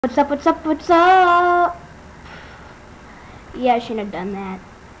What's up, what's up, what's up? Yeah, I shouldn't have done that.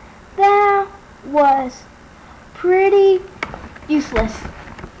 That was pretty useless.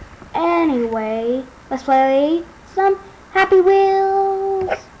 Anyway, let's play some Happy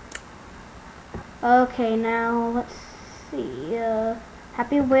Wheels. Okay, now let's see.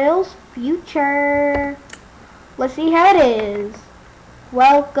 Happy Wheels Future. Let's see how it is.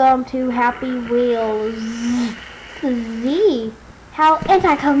 Welcome to Happy Wheels Z. How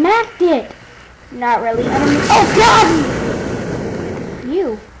anticlimactic! Not really. Oh God!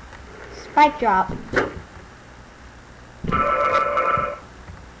 You spike drop. Did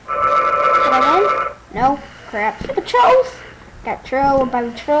I win? No. Crap. Patrols. Got trolled by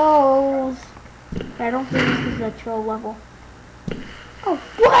the trolls. But I don't think this is a troll level. Oh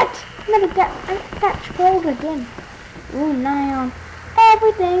what? I got trolled again. Ooh, Nyan.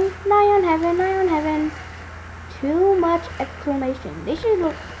 Everything. Nyan heaven. Nyan heaven. Too much exclamation. They should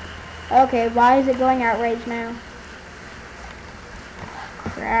look. Okay, why is it going outrage now?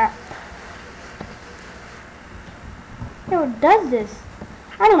 Crap. Who does this?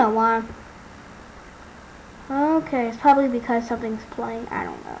 I don't know why. Okay, it's probably because something's playing. I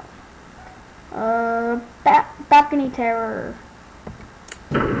don't know. Balcony terror.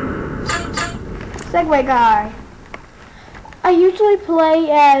 Segway guy. I usually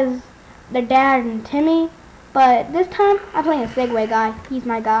play as the dad and Timmy. But this time, I'm playing a Segway guy. He's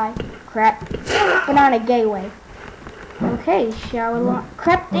my guy. Crap. But not in a gay way. Okay, shall we launch?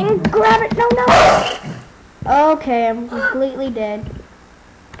 Crap thing, grab it! No, no! Okay, I'm completely dead.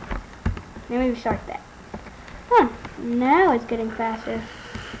 Let me restart that. Huh, now it's getting faster.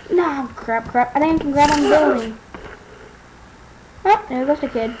 No, crap. I think I can grab on the building. Oh, there goes the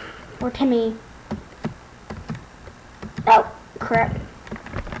kid. Or Timmy. Oh, crap.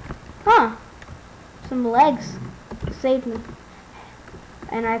 Huh. Some legs saved me.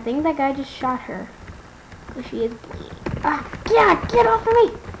 And I think that guy just shot her. So she is bleeding. Ah, get off of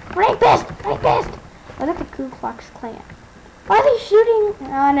me! Rapist! Rapist! Oh, that's the Ku Klux Klan. Why are they shooting?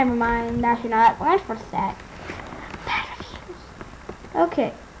 Oh, never mind. Now you're not. Why for that? Bad reviews.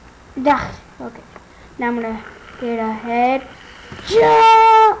 Okay. Okay. Now I'm gonna get ahead.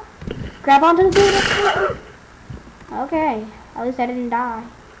 Jump! Grab onto the building. Okay. At least I didn't die.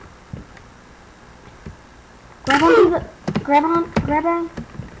 Grab on.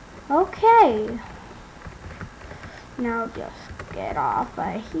 Okay. Now just get off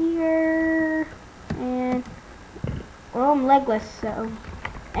of here. And, well, I'm legless, so,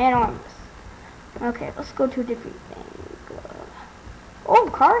 and armless. Okay, let's go to a different thing. Oh,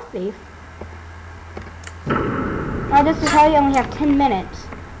 car thief. Now, just to tell you, I only have 10 minutes.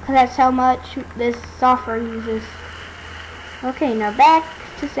 Because that's how much this software uses. Okay, now back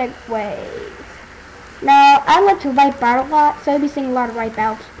to Segway. Now, I like to wipe out a lot, so I'll be seeing a lot of wipe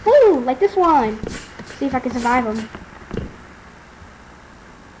outs. Woo! Like this one. See if I can survive them.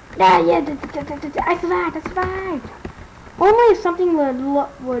 Yeah, I survived. Only if something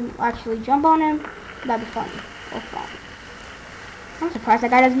would actually jump on him, that'd be funny. Or fun. I'm surprised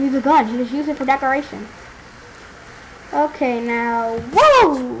that guy doesn't use a gun. He just uses it for decoration. Okay, now,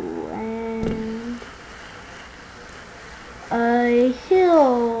 whoa! And a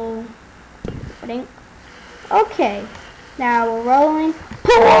hill. Okay, now we're rolling.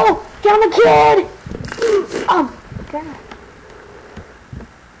 Pull! Get on the kid! Oh, God.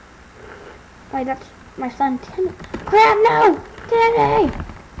 Wait, that's my son, Timmy. Crap, no! Timmy!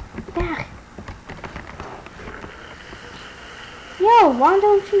 Yeah. Yo, why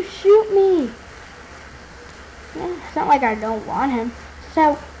don't you shoot me? Yeah, it's not like I don't want him.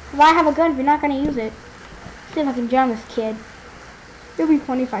 So, why have a gun if you're not going to use it? Let's see if I can jam this kid. It'll be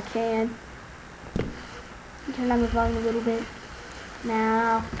funny if I can. Turn down the volume a little bit.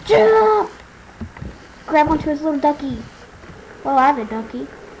 Now, jump! Grab onto his little ducky. Well, I have a ducky.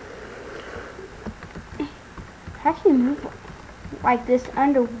 How can you move like this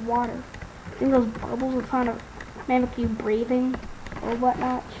underwater? I think those bubbles are trying to mimic you breathing or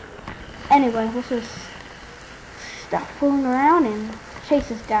whatnot. Anyway, let's just stop fooling around and chase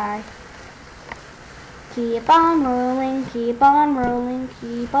this guy. Keep on rolling, keep on rolling,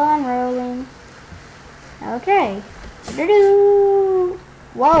 keep on rolling. Okay. Doo-doo.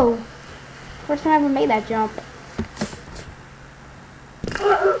 Whoa. First time I ever made that jump.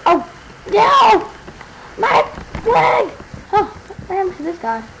 Oh, no! My leg! Oh, what happened to this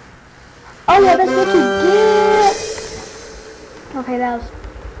guy? Oh, yeah, that's what you get! Okay, that was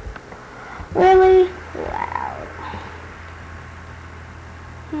really loud.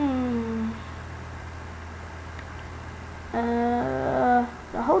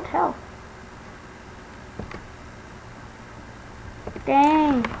 The hotel.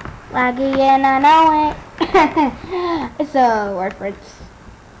 Dang. Laggy and I know it. It's a reference.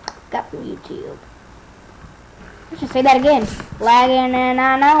 Got from YouTube. I should say that again. Lagging and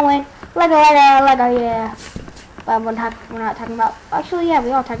I know it. Lego, yeah. But we're not talking about. Actually, yeah,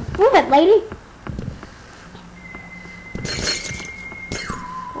 we all talking. Move it, lady.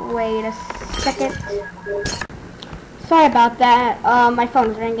 Wait a second. Sorry about that. My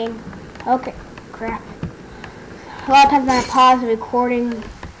phone's ringing. Okay, crap. A lot of times when I pause the recording,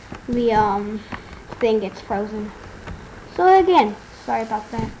 the thing gets frozen. So again, sorry about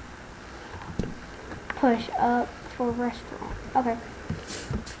that. Push up for restaurant. Okay.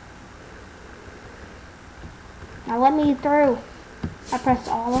 Now let me through. I pressed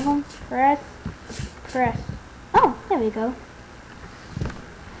all of them. Press. Oh, there we go.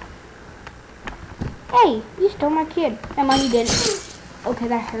 Hey, you stole my kid. That money didn't. Okay,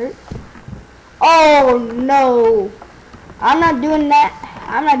 that hurt. Oh no. I'm not doing that.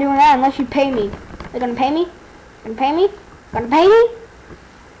 I'm not doing that unless you pay me. They're gonna pay me? Gonna pay me? Gonna pay me?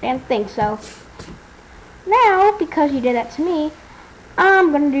 Didn't think so. Now, because you did that to me,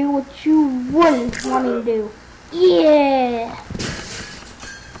 I'm gonna do what you wouldn't want me to do. Yeah.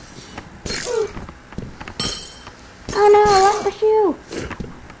 Oh no, I lost my shoe.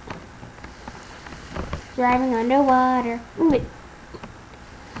 Driving underwater. Move it.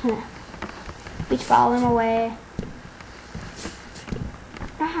 Beach ball in my way.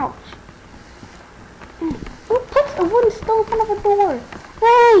 Ouch. Who puts a wooden stove in front of a door?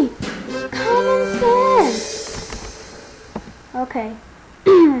 Hey! Common sense! Okay.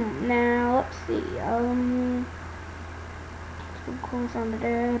 Now, let's see. Course on the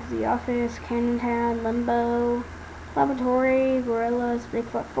dead, the office, Canyon Town, Limbo, Laboratory, Gorillas,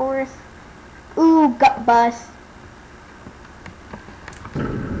 Bigfoot Forest. Ooh, gut bus.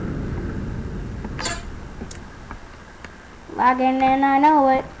 Lagging and I know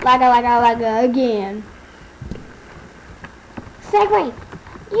it. Lagga again. Segway,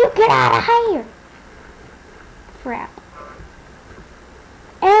 you get out of here. Crap.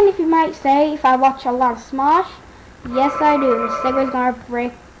 And if you might say, if I watch a lot of Smosh, yes I do. The Segway's gonna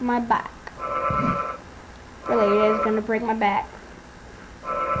break my back. Really, it is gonna break my back.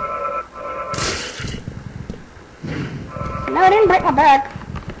 No, it didn't break my back.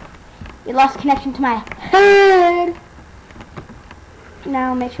 It lost connection to my head.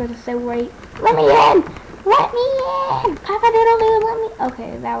 Now make sure to say wait. Let me in! Let me in! Papa Doodle, let me.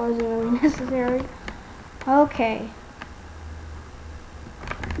 Okay, that wasn't really necessary. Okay.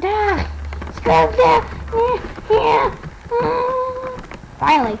 Scrub down.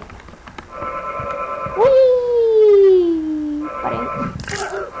 Finally. Whee!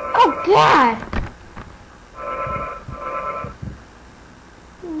 Oh God!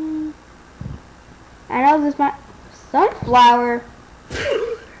 I know this might sunflower.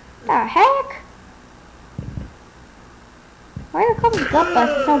 The heck? Why are they called gut bus?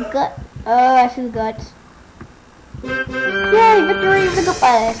 It's no gut. Oh, I see the guts. Yay, victory of the gut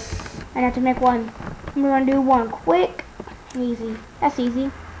bus. I have to make one. I'm gonna do one quick and easy. That's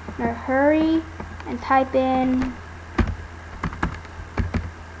easy. Now hurry and type in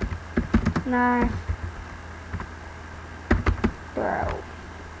knife throw.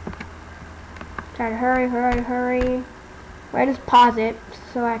 Try to hurry. Where just pause it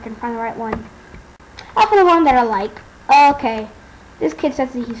so I can find the right one. I'll find the one that I like. Okay. This kid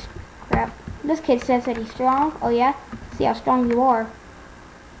says that he's crap. This kid says that he's strong. Oh yeah? See how strong you are.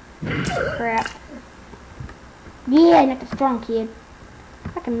 Crap. Yeah, not the strong kid.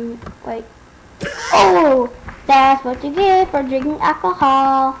 I can wait. Oh, that's what you get for drinking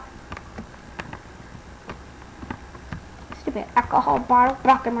alcohol. Stupid alcohol bottle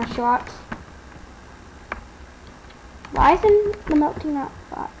blocking my shots. Why isn't the melting not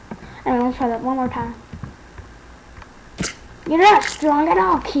hot? Anyway, let's try that one more time. You're not strong at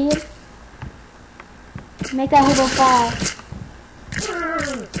all, kid. Make that hobo fall.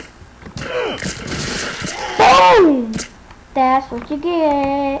 Boom! That's what you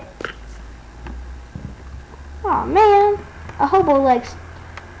get. Oh man, a hobo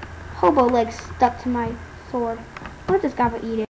leg stuck to my sword. What if this guy would eat it?